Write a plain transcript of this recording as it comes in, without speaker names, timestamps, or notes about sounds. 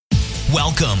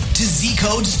Welcome to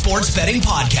Z-Code Sports Betting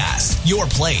Podcast, your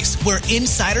place where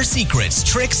insider secrets,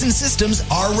 tricks, and systems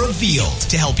are revealed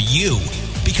to help you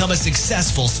become a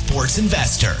successful sports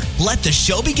investor. Let the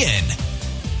show begin.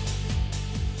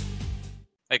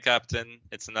 Hey, Captain.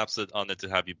 It's an absolute honor to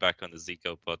have you back on the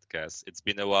Z-Code Podcast. It's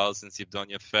been a while since you've done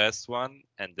your first one,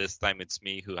 and this time it's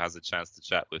me who has a chance to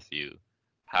chat with you.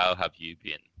 How have you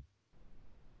been?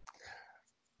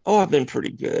 Oh, I've been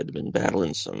pretty good. I've been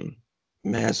battling some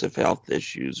massive health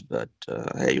issues, but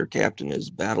hey, your captain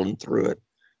is battling through it.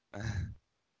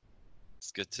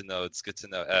 It's good to know. It's good to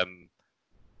know.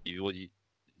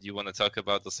 You want to talk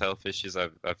about those health issues?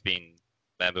 I've been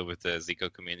a member with the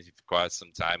Z-Code community for quite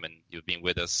some time, and you've been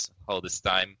with us all this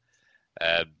time.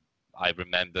 I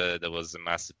remember there was a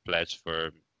massive pledge for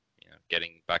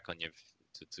getting back on your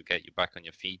to get you back on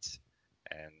your feet,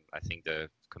 and I think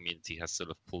the community has sort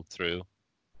of pulled through.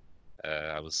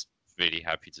 I was really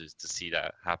happy to see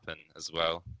that happen as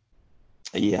well.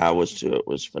 Yeah, I was too. It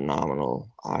was phenomenal.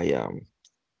 I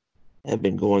have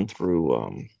been going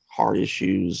through heart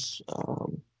issues.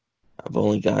 I've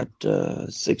only got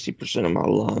 60% of my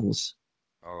lungs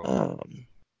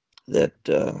that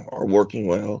are working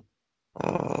well.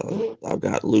 I've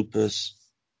got lupus,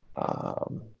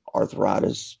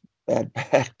 arthritis, bad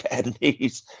back, bad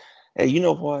knees. Hey, you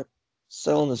know what?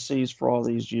 Selling the C's for all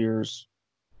these years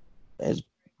has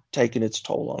taken its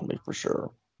toll on me for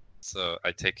sure. So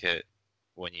I take it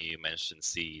when you mention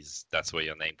C's, that's where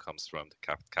your name comes from,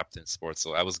 the Captain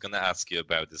Sportsal. I was going to ask you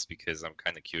about this because I'm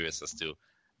kind of curious as to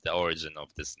the origin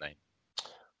of this name.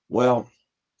 Well,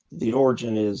 the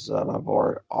origin is I've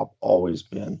always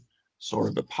been sort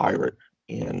of a pirate,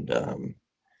 and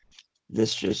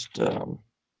this just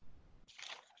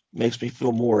makes me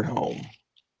feel more at home.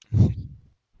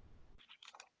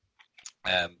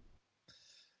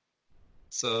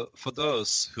 So for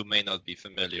those who may not be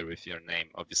familiar with your name,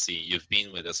 obviously you've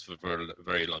been with us for a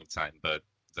very long time, but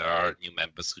there are new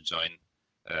members who join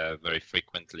very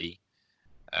frequently.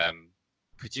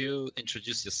 Could you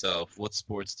introduce yourself? What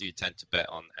sports do you tend to bet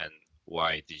on, and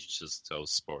why did you choose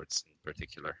those sports in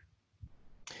particular?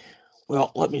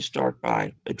 Well, let me start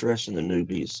by addressing the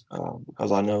newbies,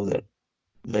 because I know that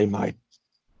they might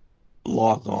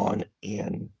log on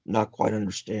and not quite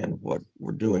understand what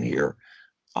we're doing here.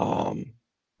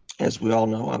 As we all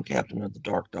know, I'm captain of the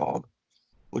Dark Dog,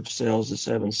 which sells the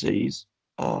 7 C's.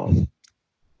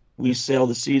 We sell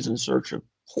the C's in search of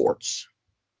ports.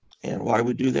 And why do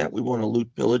we do that? We want to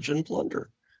loot, pillage, and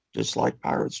plunder, just like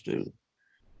pirates do.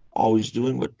 Always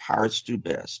doing what pirates do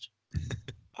best.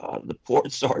 The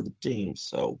ports are the teams.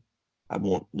 So I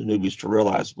want the newbies to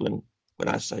realize when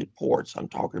I say ports, I'm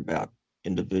talking about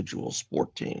individual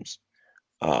sport teams.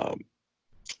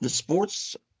 The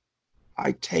sports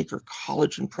I take are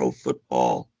college and pro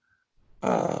football,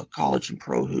 college and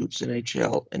pro hoops,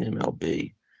 NHL, and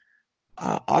MLB.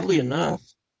 Oddly enough,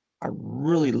 I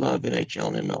really love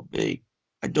NHL and MLB.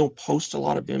 I don't post a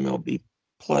lot of NHL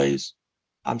plays,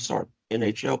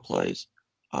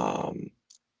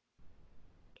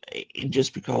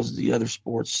 just because the other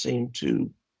sports seem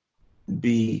to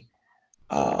be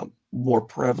more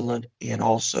prevalent, and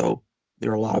also there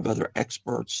are a lot of other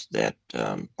experts that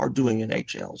are doing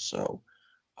NHL. So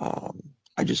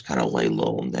I just kind of lay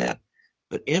low on that.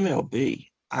 But MLB,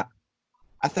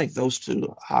 I think those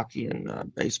two, hockey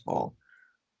and baseball,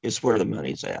 is where the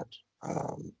money's at.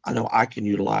 I know I can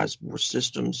utilize more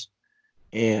systems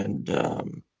and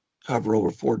cover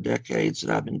over 4 decades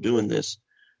that I've been doing this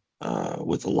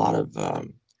with a lot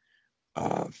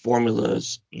of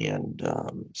formulas and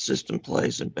system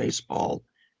plays in baseball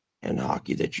and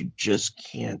hockey that you just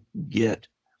can't get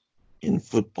in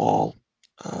football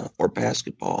or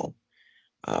basketball.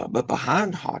 But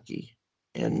behind hockey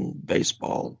and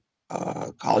baseball,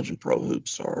 college and pro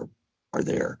hoops are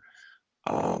there.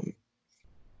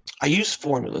 I use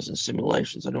formulas and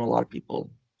simulations. I know a lot of people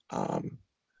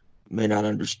may not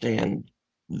understand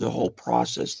the whole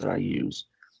process that I use,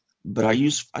 but I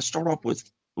start off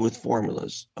with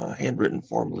formulas, handwritten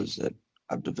formulas that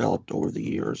I've developed over the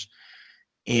years,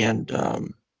 and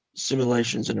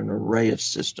simulations in an array of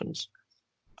systems.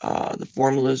 The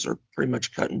formulas are pretty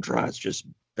much cut and dry. It's just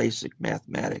basic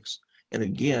mathematics. And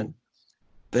again,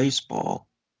 baseball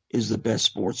is the best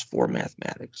sports for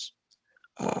mathematics.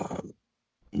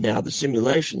 Now, the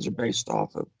simulations are based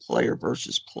off of player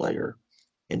versus player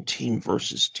and team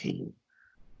versus team.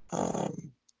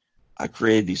 I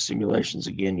created these simulations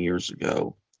again years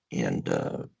ago, and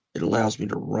it allows me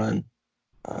to run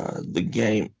the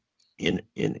game in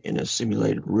a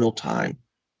simulated real time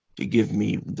to give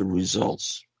me the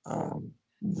results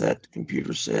that the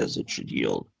computer says it should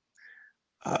yield.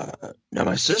 Now,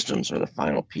 my systems are the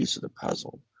final piece of the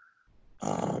puzzle.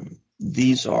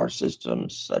 These are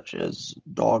systems such as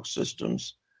dog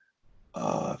systems,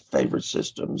 favorite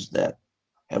systems that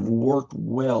have worked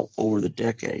well over the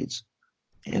decades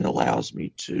and allows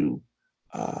me to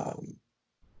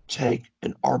take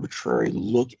an arbitrary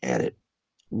look at it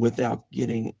without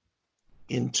getting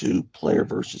into player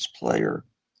versus player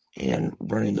and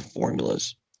running the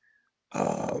formulas.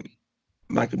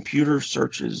 My computer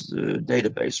searches the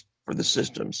database for the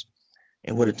systems,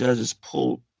 and what it does is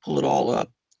pull it all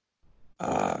up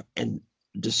and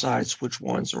decides which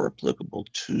ones are applicable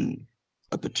to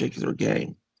a particular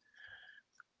game.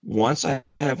 Once I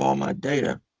have all my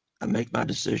data, I make my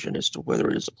decision as to whether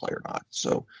it is a play or not.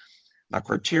 So my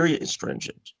criteria is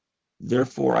stringent.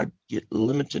 Therefore, I get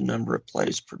limited number of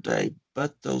plays per day,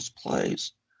 but those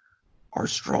plays are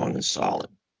strong and solid.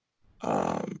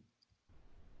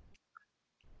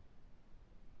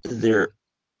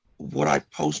 What I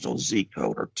post on Z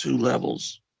Code are two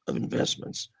levels of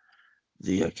investments: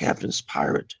 the Captain's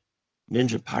Pirate,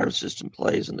 Ninja Pirate System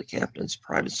plays, and the Captain's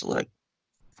Private Select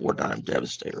 4-Dime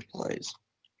Devastator plays.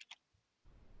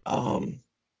 The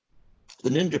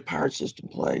Ninja Pirate System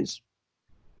plays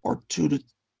are two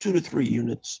to three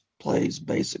units plays.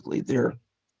 Basically, they're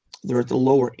at the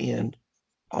lower end.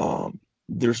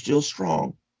 They're still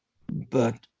strong,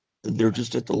 but they're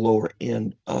just at the lower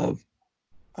end of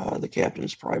the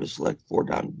Captain's Private Select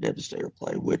 4-Dime Devastator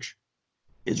play, which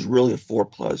is really a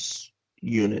 4+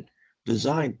 unit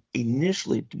designed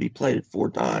initially to be played at 4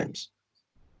 dimes.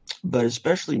 But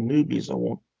especially newbies, I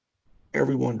want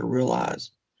everyone to realize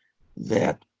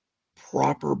that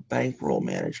proper bankroll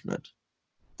management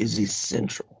is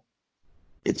essential.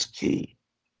 It's key.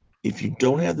 If you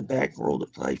don't have the bankroll to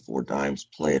play 4 dimes,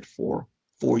 play it for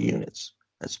 4 units.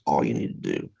 That's all you need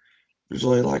to do. There's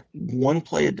only like one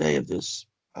play a day of this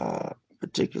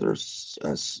particular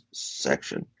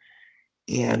section,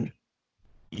 and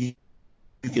you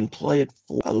can play it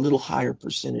for a little higher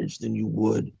percentage than you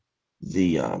would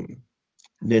the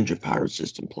Ninja Pirate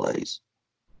System plays.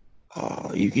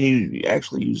 You can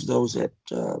actually use those at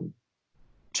 2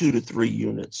 to 3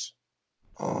 units,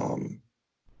 and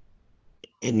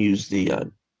use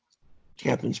the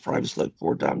Captain's Private Select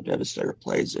 4-Dime Devastator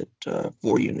plays at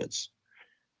 4 units.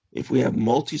 If we have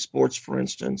multi-sports, for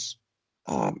instance,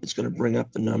 it's going to bring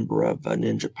up the number of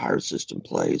Ninja Pirate System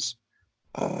plays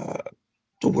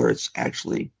to where it's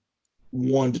actually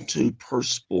 1 to 2 per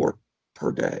sport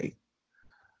per day.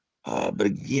 But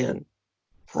again,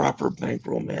 proper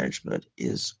bankroll management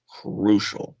is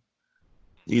crucial.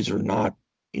 These are not,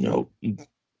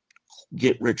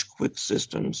 get-rich-quick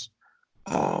systems.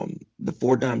 The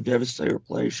 4-Dime Devastator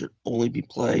play should only be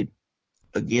played,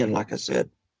 again, like I said,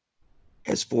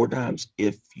 as 4 dimes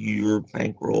if your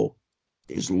bankroll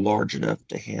is large enough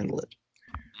to handle it.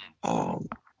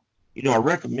 I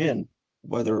recommend,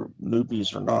 whether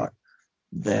newbies or not,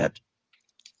 that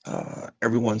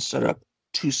everyone set up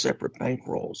 2 separate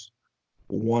bankrolls,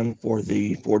 one for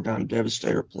the 4-Dime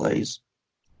Devastator plays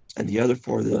and the other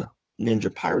for the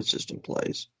Ninja Pirate System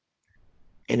plays,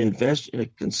 and invest in a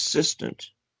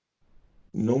consistent,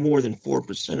 no more than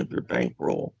 4% of your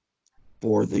bankroll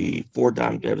for the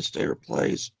 4-Dime Devastator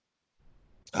plays,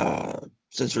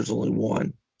 since there's only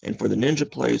one, and for the Ninja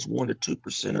plays, 1 to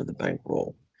 2% of the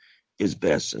bankroll is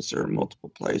best, since there are multiple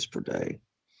plays per day.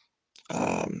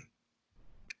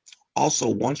 Also,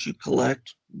 once you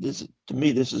collect, this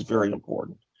is very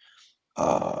important,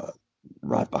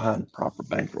 right behind proper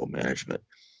bankroll management.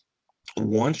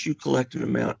 Once you collect an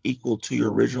amount equal to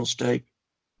your original stake,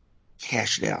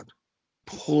 cash it out.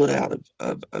 Pull it out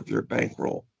of your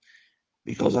bankroll,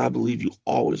 because I believe you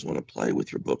always want to play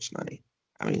with your books money.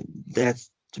 I mean, that's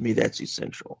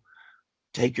essential.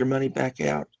 Take your money back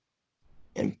out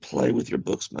and play with your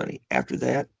books money. After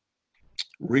that,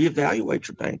 reevaluate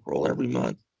your bankroll every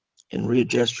month and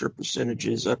readjust your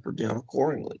percentages up or down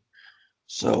accordingly.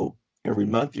 So every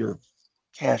month you're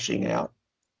cashing out,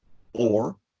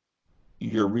 or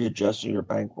you're readjusting your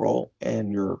bankroll,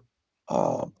 and your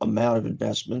amount of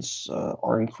investments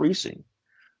are increasing.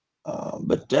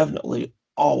 But definitely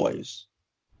always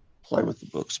play with the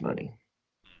books money.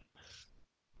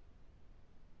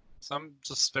 So I'm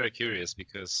just very curious,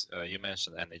 because you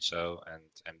mentioned NHL and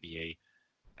NBA,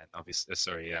 and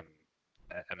obviously,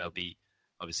 MLB.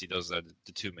 Obviously, those are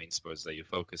the 2 main sports that you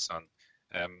focus on.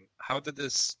 How did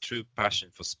this true passion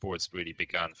for sports really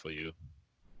begin for you?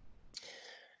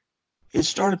 It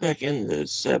started back in the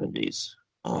 70s.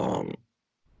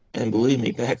 And believe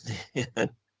me, back then,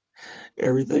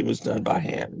 everything was done by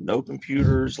hand. No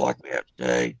computers like we have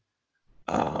today.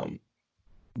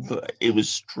 But it was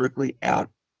strictly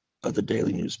out of the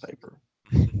daily newspaper.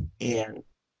 And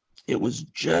it was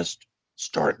just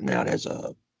starting out as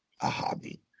a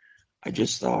hobby. I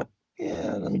just thought,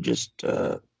 yeah, let me just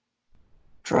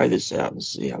try this out and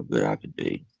see how good I could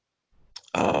be.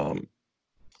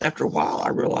 After a while, I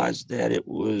realized that it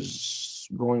was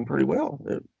going pretty well.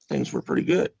 That things were pretty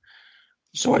good.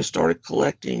 So I started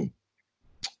collecting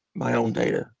my own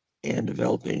data and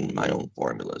developing my own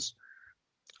formulas.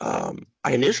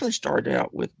 I initially started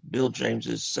out with Bill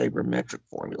James's sabermetric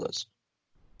formulas.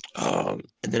 And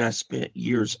then I spent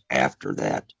years after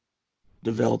that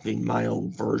developing my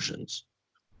own versions.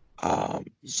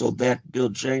 So that Bill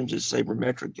James's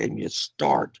sabermetric gave me a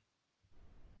start.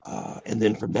 And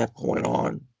then from that point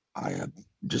on, I have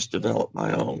just developed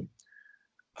my own.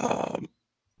 Um,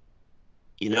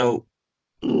 you know,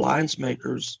 lines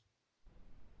makers,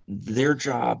 their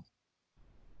job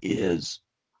is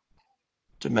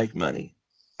to make money.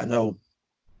 I know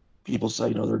people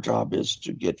say, their job is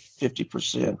to get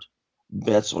 50%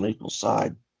 bets on equal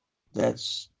side.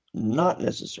 That's not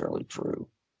necessarily true.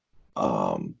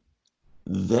 Um,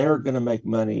 they're going to make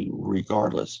money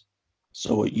regardless.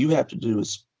 So what you have to do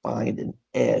is find an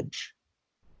edge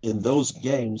in those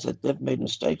games that they've made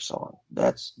mistakes on.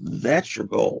 That's your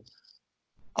goal.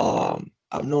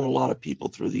 I've known a lot of people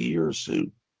through the years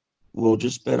who will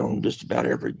just bet on just about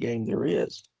every game there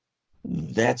is.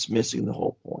 That's missing the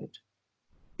whole point.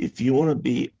 If you want to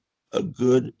be a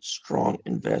good, strong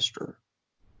investor,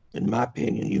 in my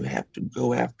opinion, you have to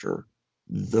go after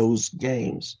those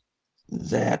games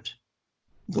that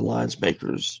the lines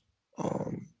makers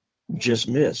just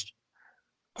missed.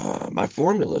 My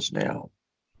formulas now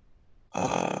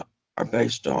are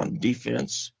based on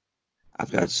defense.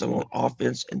 I've got some on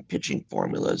offense and pitching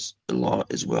formulas,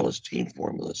 as well as team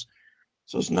formulas.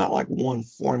 So it's not like one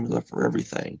formula for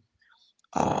everything.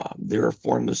 There are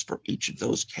formulas for each of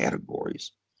those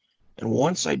categories. And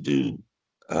once I do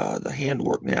the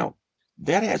handwork now,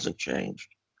 that hasn't changed.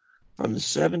 From the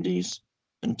 70s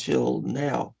until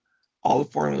now, all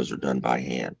the formulas are done by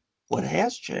hand. What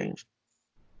has changed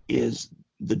is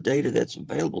the data that's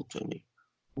available to me,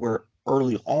 where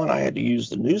early on I had to use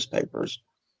the newspapers.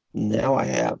 Now I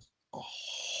have a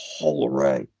whole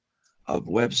array of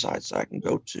websites I can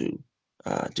go to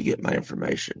get my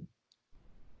information.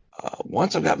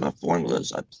 Once I've got my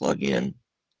formulas, I plug in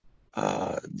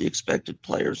the expected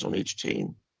players on each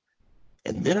team,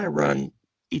 and then I run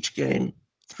each game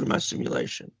through my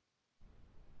simulation,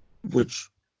 which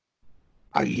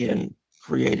I again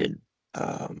created.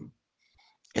 And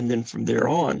then from there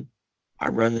on, I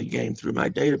run the game through my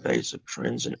database of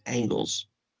trends and angles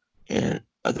and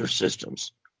other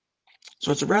systems.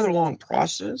 So it's a rather long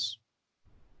process,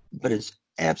 but it's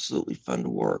absolutely fun to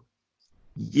work.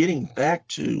 Getting back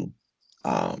to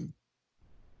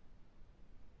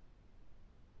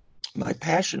my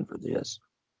passion for this,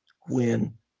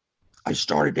 when I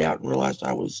started out and realized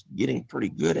I was getting pretty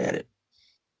good at it,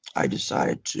 I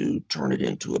decided to turn it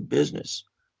into a business.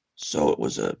 So it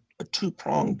was a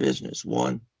two-pronged business.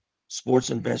 One, sports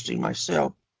investing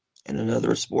myself, and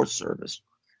another, a sports service.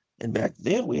 And back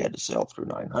then we had to sell through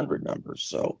 900 numbers.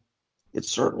 So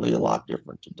it's certainly a lot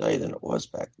different today than it was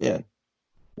back then.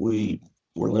 We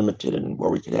were limited in where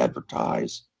we could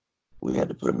advertise. We had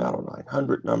to put them out on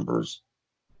 900 numbers.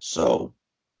 So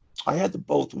I had them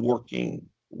both working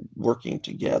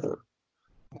together.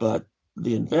 But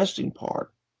the investing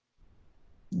part,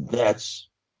 that's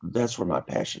where my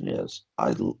passion is.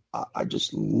 I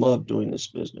just love doing this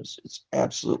business. It's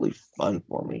absolutely fun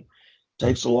for me. It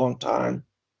takes a long time,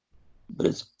 but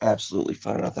it's absolutely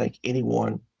fun. I think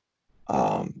anyone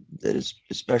that is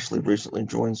especially recently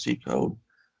joined C Code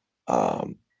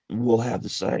will have the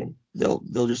same.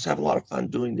 They'll just have a lot of fun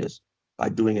doing this by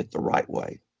doing it the right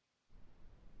way.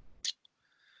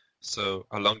 So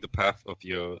along the path of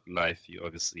your life, you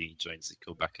obviously joined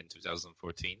Zico back in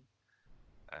 2014.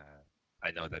 I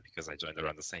know that because I joined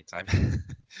around the same time.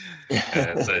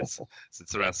 So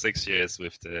it's around 6 years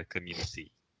with the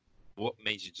community. What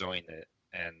made you join it,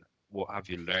 and what have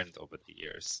you learned over the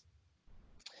years?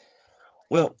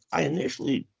 Well, I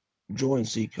initially joined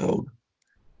C Code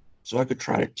so I could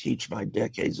try to teach my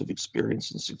decades of experience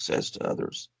and success to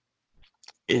others.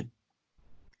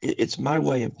 It's my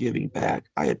way of giving back.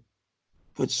 I had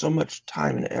put so much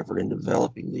time and effort in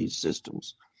developing these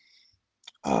systems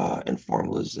and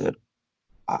formulas that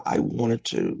I wanted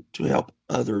to help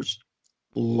others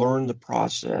learn the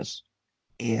process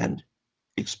and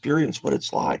experience what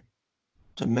it's like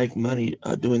to make money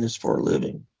doing this for a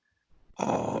living.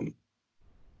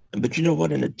 But you know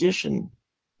what? In addition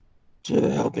to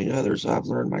helping others, I've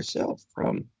learned myself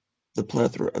from the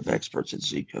plethora of experts at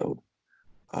Z Code.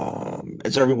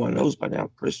 As everyone knows by now,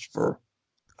 Christopher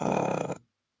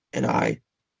and I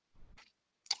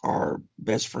are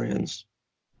best friends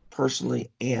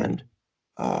personally and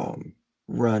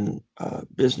run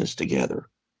business together.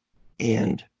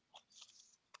 And,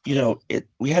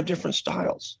 we have different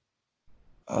styles,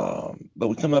 but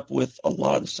we come up with a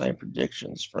lot of the same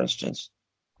predictions. For instance,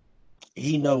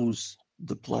 he knows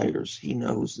the players, he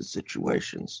knows the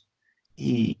situations.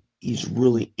 He's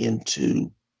really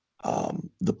into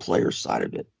the player side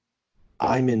of it.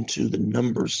 I'm into the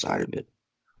numbers side of it,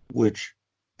 which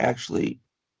actually,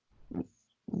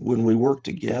 when we work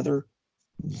together,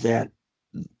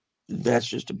 that's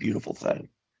just a beautiful thing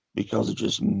because it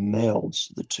just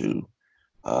melds the two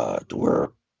to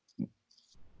where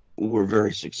we're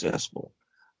very successful.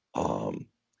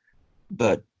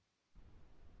 But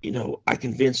I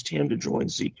convinced him to join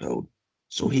Z Code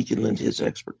so he can lend his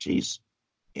expertise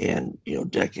and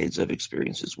decades of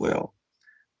experience as well.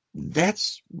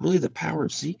 That's really the power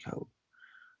of Z Code.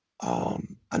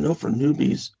 I know for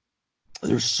newbies,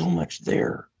 there's so much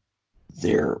there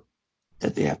that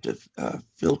they have to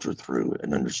filter through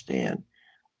and understand.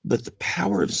 But the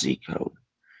power of Z Code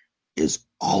is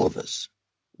all of us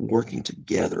working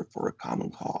together for a common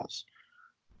cause.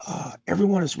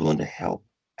 Everyone is willing to help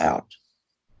out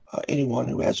anyone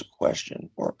who has a question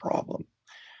or a problem.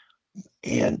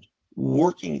 And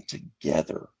working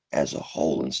together as a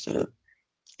whole instead of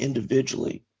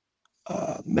individually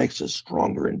makes us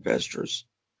stronger investors.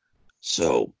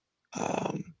 So,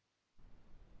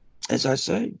 as I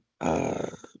say,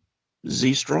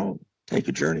 Z Strong, take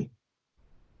a journey.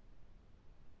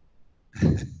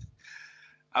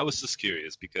 I was just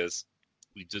curious because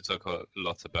we do talk a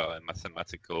lot about a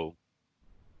mathematical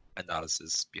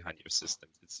analysis behind your system.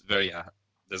 It's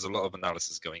there's a lot of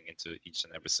analysis going into each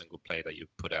and every single play that you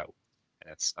put out, and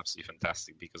that's absolutely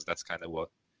fantastic because that's kind of what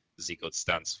Z Code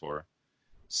stands for.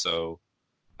 So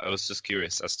I was just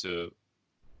curious as to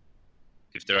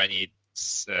if there are any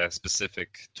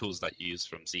specific tools that you use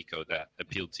from Z Code that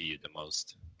appeal to you the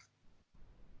most.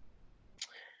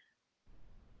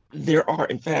 There are,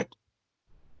 in fact,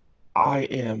 I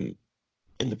am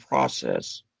in the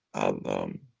process of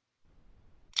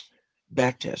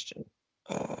back testing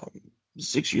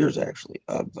 6 years actually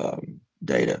of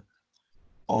data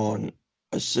on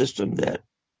a system that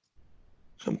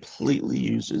completely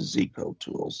uses Z Code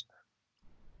tools.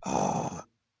 And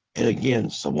again,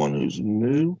 someone who's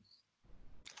new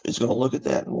is going to look at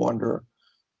that and wonder,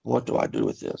 what do I do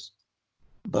with this?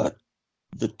 But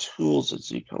the tools that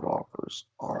Z Code offers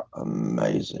are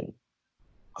amazing.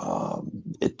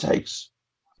 It takes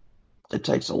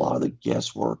a lot of the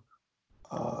guesswork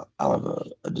out of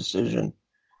a decision,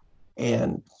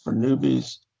 and for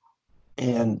newbies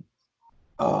and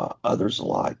others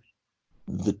alike,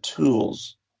 the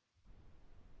tools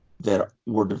that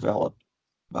were developed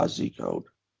by Z Code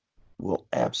will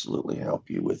absolutely help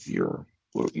you with your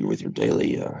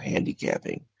daily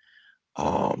handicapping. There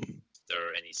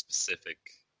are any specific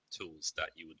tools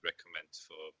that you would recommend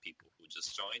for people who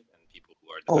just joined and people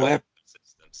who are developing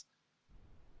systems?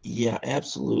 Yeah,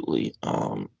 absolutely.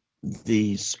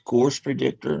 The scores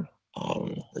predictor,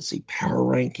 let's see, power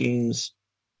rankings,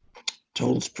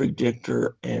 totals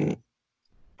predictor, and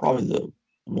probably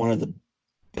one of the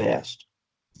best,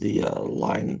 the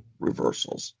line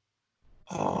reversals.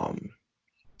 I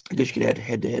guess you could add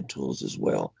head-to-head tools as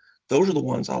well. Those are the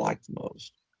ones I like the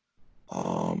most.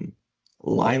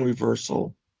 Line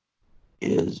reversal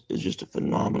is just a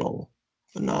phenomenal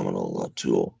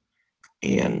tool,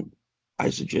 and I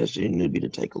suggest any newbie to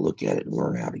take a look at it and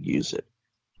learn how to use it.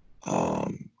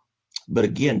 But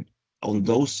again, on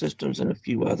those systems and a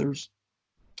few others,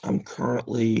 I'm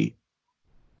currently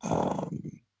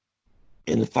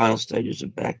in the final stages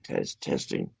of back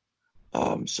testing.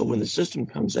 So when the system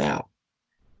comes out,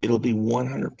 it'll be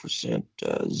 100%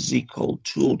 Z Code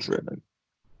tool driven.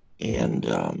 And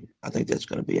I think that's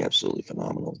going to be absolutely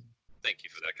phenomenal. Thank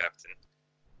you for that, Captain.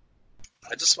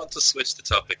 I just want to switch the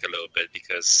topic a little bit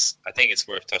because I think it's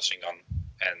worth touching on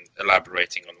and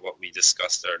elaborating on what we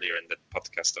discussed earlier in the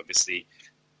podcast. Obviously,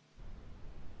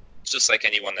 just like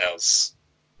anyone else,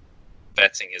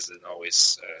 betting isn't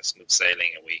always smooth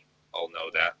sailing, and we all know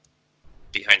that.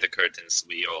 Behind the curtains,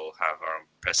 we all have our own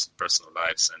personal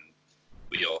lives, and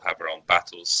we all have our own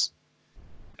battles.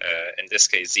 In this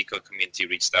case, Z Code community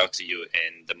reached out to you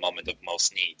in the moment of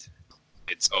most need.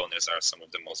 Its owners are some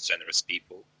of the most generous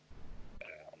people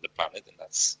on the planet, and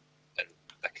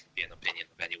that could be an opinion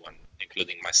of anyone,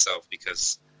 including myself,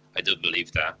 because I do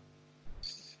believe that.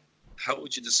 How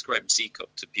would you describe Z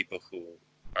Code to people who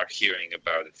are hearing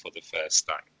about it for the first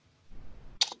time?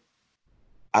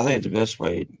 I think the best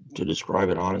way to describe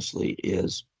it honestly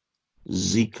is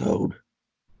Z Code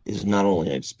is not only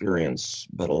an experience,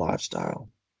 but a lifestyle.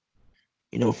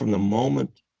 From the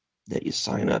moment that you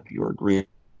sign up, you're greeted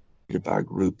by a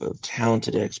group of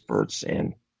talented experts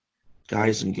and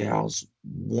guys and gals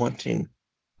wanting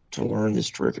to learn this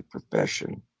terrific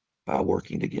profession by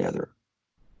working together.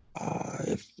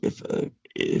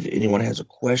 If anyone has a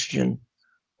question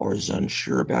or is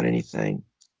unsure about anything,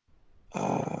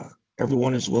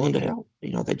 everyone is willing to help.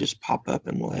 They just pop up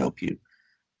and will help you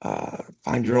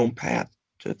find your own path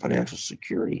to financial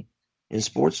security in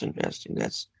sports investing.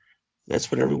 That's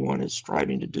what everyone is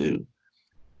striving to do.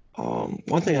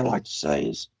 One thing I'd like to say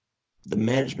is the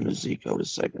management of Z-Code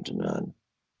is second to none.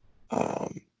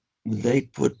 They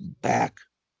put back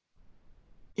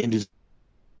into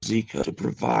Z-Code to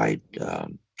provide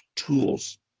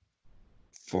tools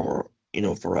for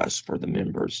us, for the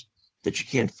members, that you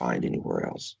can't find anywhere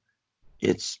else.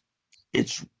 It's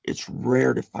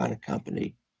rare to find a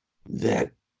company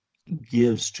that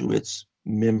gives to its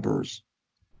members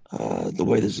the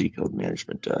way the Z-Code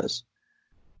management does.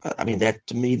 I mean, that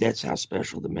to me, that's how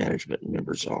special the management and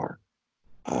members are.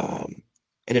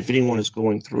 And if anyone is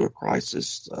going through a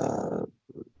crisis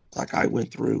like I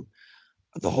went through,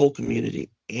 the whole community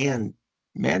and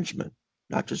management,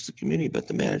 not just the community, but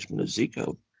the management of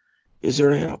Z-Code, is there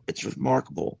to help. It's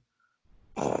remarkable.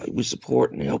 We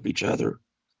support and help each other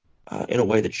in a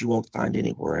way that you won't find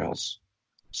anywhere else.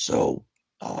 So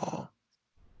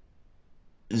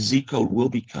Z-Code will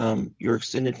become your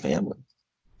extended family.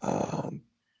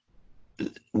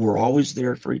 We're always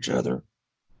there for each other,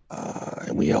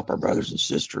 and we help our brothers and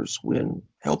sisters when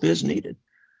help is needed,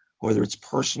 whether it's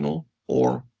personal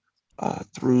or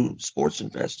through sports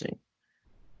investing.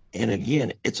 And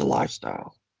again, it's a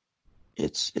lifestyle.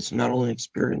 It's not only an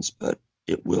experience, but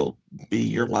it will be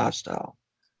your lifestyle.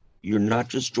 You're not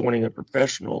just joining a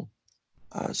professional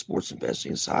sports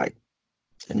investing site.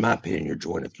 In my opinion, you're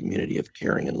joining a community of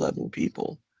caring and loving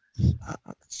people.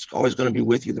 It's always going to be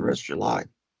with you the rest of your life.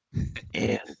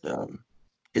 And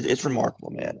it's remarkable,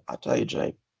 man. I tell you,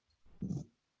 Jake,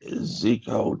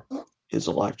 Z-Code is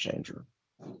a life changer.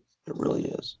 It really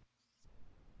is.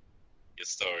 Your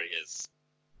story is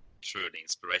truly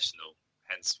inspirational,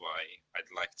 hence why I'd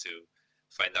like to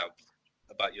find out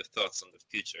about your thoughts on the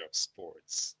future of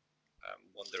sports. I'm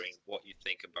wondering what you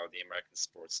think about the American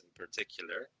sports in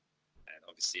particular. And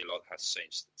obviously a lot has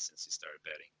changed since you started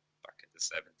betting back in the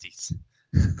 70s.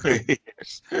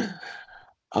 Yes.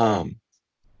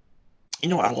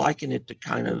 I liken it to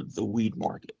kind of the weed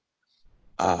market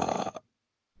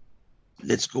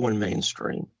that's going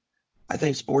mainstream. I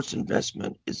think sports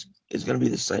investment is going to be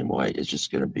the same way. It's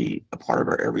just going to be a part of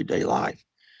our everyday life.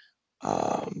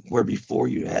 Where before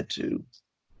you had to,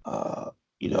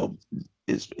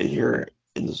 here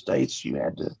in the States, you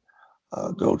had to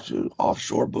go to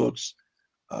offshore books.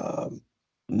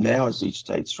 Now, as each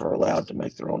states are allowed to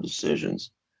make their own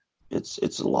decisions,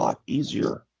 it's a lot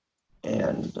easier.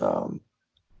 And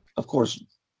of course,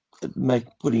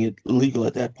 putting it legal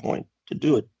at that point to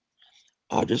do it,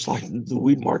 just like the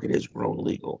weed market has grown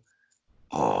legal.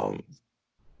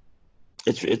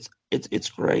 It's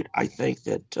great. I think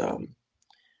that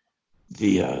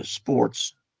the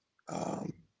sports,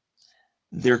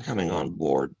 they're coming on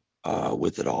board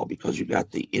with it all, because you've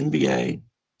got the NBA,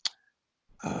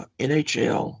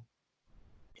 NHL,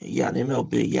 and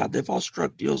MLB. Yeah, they've all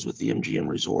struck deals with the MGM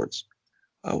resorts,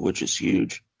 which is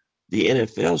huge. The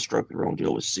NFL struck their own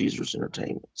deal with Caesars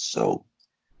Entertainment. So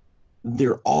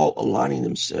they're all aligning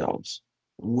themselves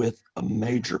with a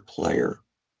major player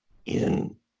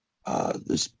in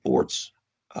the sports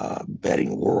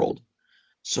betting world.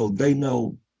 So they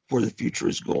know where the future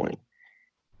is going.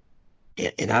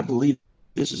 And I believe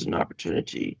this is an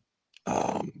opportunity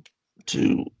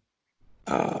to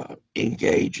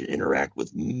engage and interact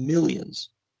with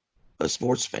millions of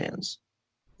sports fans.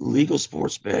 Legal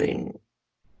sports betting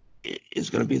is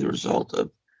going to be the result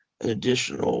of an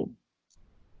additional,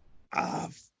 I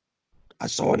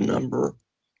saw a number,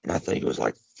 and I think it was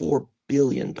like $4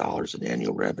 billion in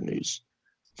annual revenues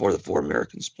for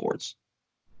American sports.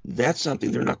 That's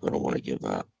something they're not going to want to give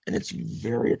up, and it's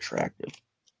very attractive.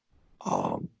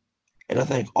 And I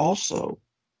think also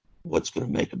what's going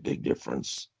to make a big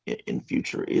difference in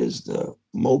future is the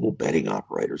mobile betting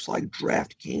operators like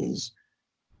DraftKings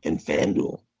and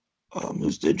FanDuel,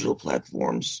 whose digital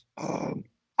platforms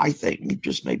I think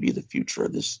just may be the future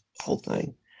of this whole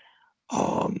thing.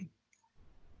 And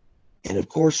of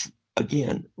course,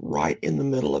 again, right in the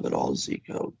middle of it all is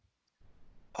Z-Code.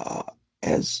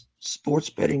 As sports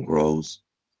betting grows,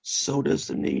 so does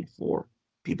the need for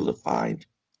people to find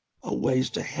ways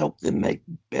to help them make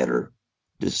better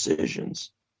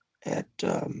decisions at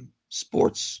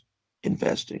sports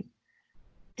investing.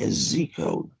 And Z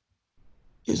code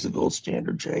is the gold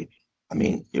standard, Jake. I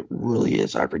mean, it really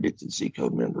is. I predict that Z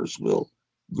code members will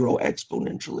grow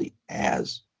exponentially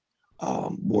as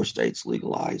more states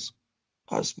legalize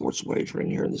sports wagering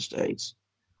here in the States.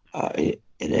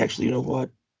 And actually, you know what?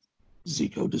 Z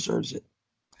code deserves it.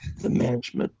 The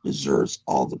management deserves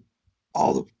all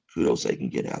the kudos they can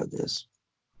get out of this.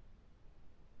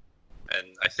 And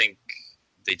I think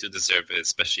they do deserve it,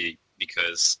 especially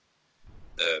because,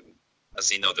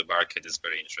 as you know, the market is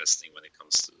very interesting when it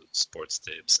comes to sports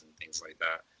tips and things like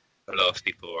that. A lot of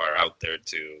people are out there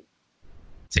to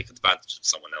take advantage of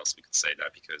someone else, we could say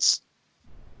that, because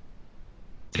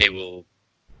they will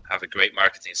have a great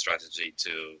marketing strategy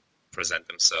to present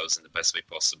themselves in the best way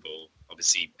possible.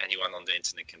 Obviously, anyone on the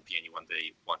internet can be anyone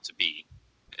they want to be.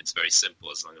 It's very simple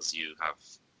as long as you have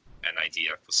an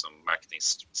idea for some marketing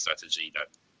strategy that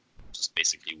just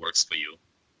basically works for you.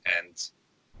 And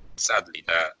sadly,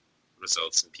 that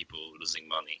results in people losing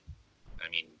money. I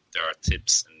mean, there are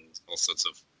tips and all sorts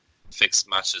of fixed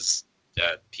matches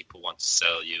that people want to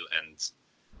sell you, and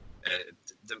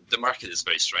the market is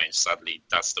very strange. Sadly,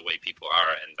 that's the way people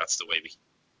are, and that's the way we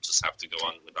just have to go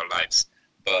on with our lives.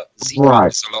 But Z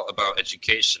is a lot about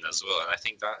education as well, and I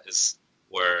think that is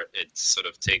where it sort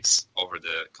of takes over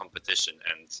the competition,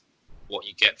 and what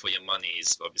you get for your money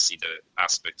is obviously the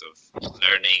aspect of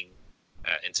learning,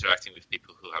 interacting with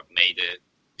people who have made it,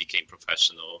 became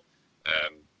professional.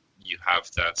 You have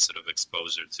that sort of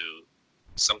exposure to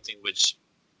something which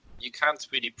you can't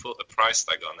really put a price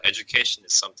tag on. Education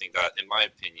is something that, in my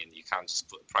opinion, you can't just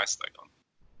put a price tag on.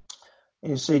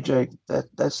 You see, Jake,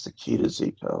 that's the key to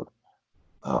Z code.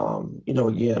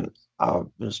 Again,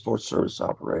 I've been a sports service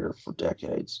operator for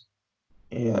decades,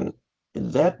 and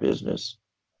in that business,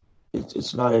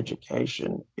 it's not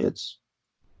education. It's,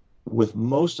 with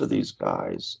most of these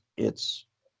guys, it's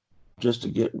just to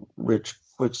get rich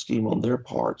quick scheme on their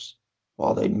parts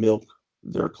while they milk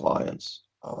their clients.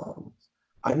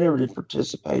 I never did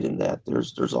participate in that.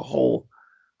 There's a whole,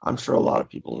 I'm sure a lot of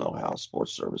people know how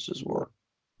sports services work,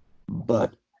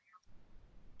 but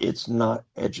it's not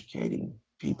educating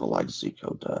people like Z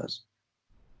code does.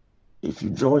 If you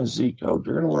join Z code,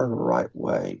 you're going to learn the right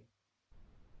way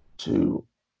to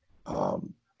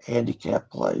handicap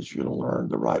plays. You're going to learn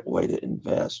the right way to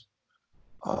invest.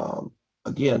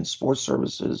 Again, sports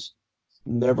services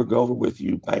never go over with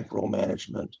you bankroll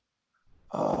management,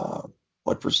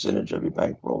 what percentage of your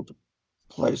bankroll to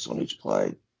place on each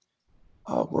play.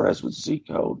 Whereas with Z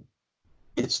code,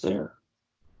 it's there.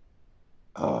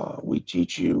 We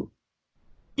teach you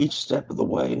each step of the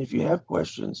way, and if you have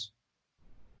questions,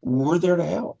 we're there to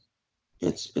help.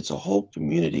 It's a whole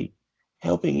community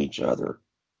helping each other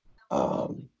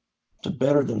to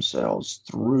better themselves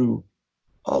through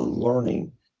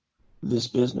learning this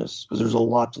business, because there's a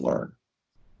lot to learn.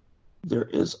 There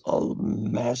is a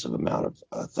massive amount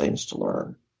of things to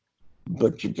learn,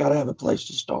 but you've got to have a place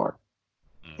to start.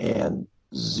 And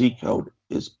Z code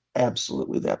is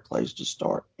absolutely that place to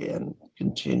start and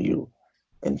continue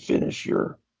and finish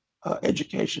your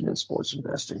education in sports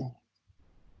investing.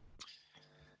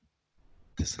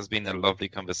 This has been a lovely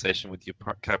conversation with you,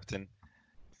 Captain.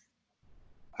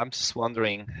 I'm just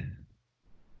wondering,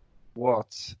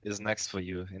 what is next for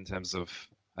you in terms of,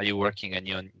 are you working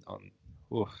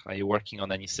are you working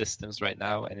on any systems right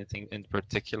now? Anything in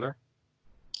particular,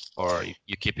 or are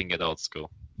you keeping it old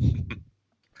school?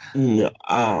 No,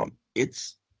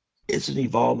 it's an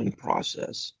evolving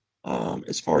process.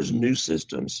 As far as new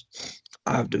systems,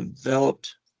 I've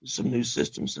developed some new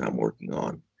systems that I'm working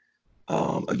on.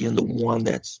 Again, the one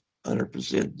that's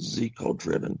 100% Z code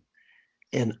driven,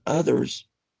 and others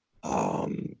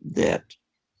that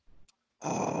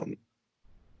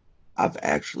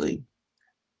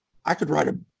I could write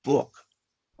a book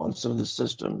on some of the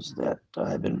systems that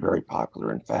have been very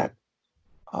popular. In fact,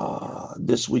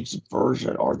 this week's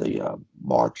version, or the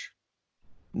March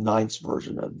 9th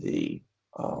version of the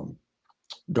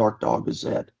Dark Dog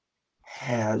Gazette,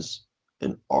 has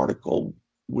an article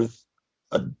with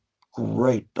a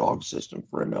great dog system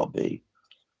for MLB.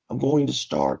 I'm going to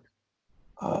start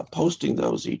posting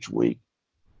those each week,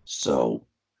 so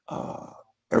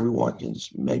everyone can,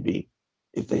 maybe,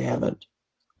 if they haven't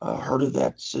heard of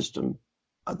that system,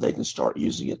 they can start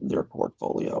using it in their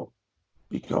portfolio,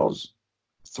 because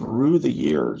through the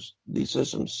years, these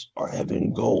systems have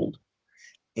been gold,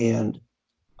 and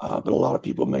but a lot of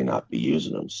people may not be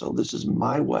using them. So this is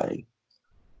my way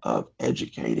of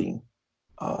educating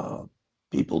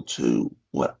people to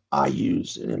what I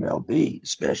use in MLB,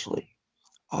 especially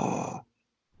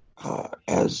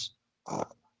as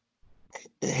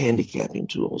handicapping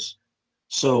tools.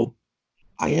 So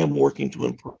I am working to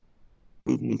improve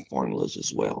new formulas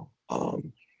as well.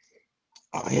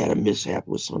 I had a mishap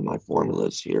with some of my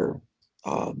formulas here,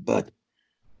 but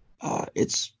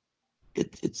it's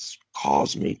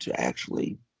caused me to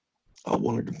actually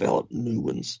want to develop new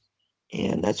ones,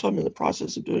 and that's what I'm in the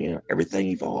process of doing. Everything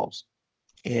evolves,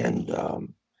 and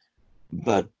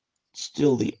but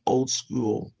still the old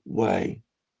school way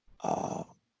I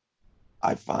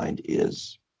find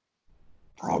is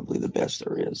probably the best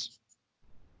there is.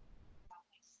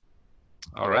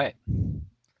 All right.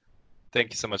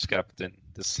 Thank you so much, Captain.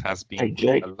 This has been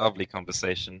Jake, a lovely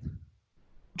conversation.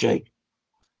 Jake.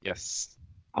 Yes.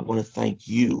 I want to thank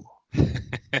you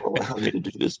for allowing me to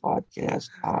do this podcast.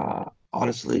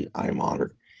 Honestly, I am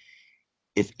honored.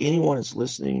 If anyone is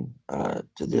listening to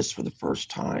this for the first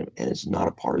time and is not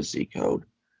a part of Z Code,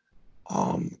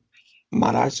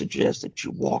 might I suggest that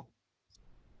you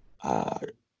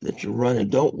run and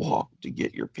don't walk to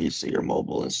get your PC or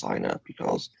mobile and sign up,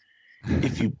 because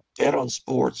if you bet on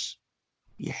sports,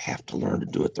 you have to learn to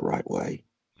do it the right way.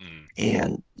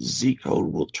 And Z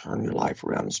Code will turn your life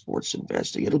around in sports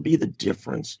investing. It'll be the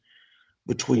difference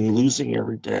between losing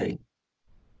every day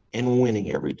and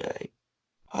winning every day.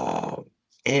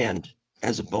 And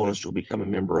as a bonus, you'll become a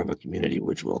member of a community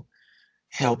which will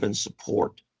help and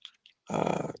support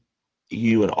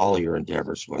you and all of your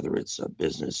endeavors, whether it's a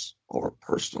business or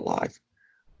personal life.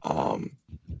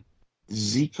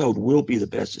 Z Code will be the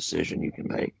best decision you can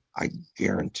make. I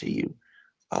guarantee you.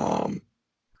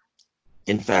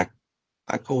 In fact,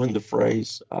 I coined the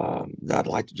phrase that I'd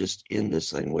like to just end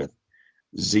this thing with: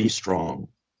 Z Strong,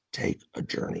 take a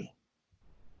journey.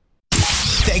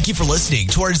 Thank you for listening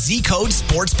to our Z Code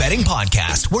Sports Betting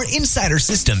Podcast, where insider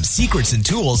systems, secrets, and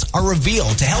tools are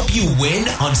revealed to help you win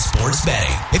on sports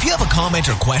betting. If you have a comment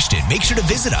or question, make sure to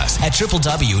visit us at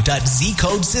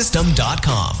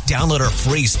www.zcodesystem.com. Download our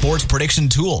free sports prediction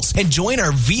tools and join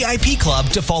our VIP club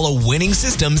to follow winning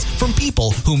systems from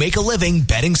people who make a living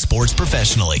betting sports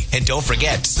professionally. And don't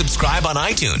forget to subscribe on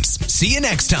iTunes. See you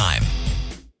next time.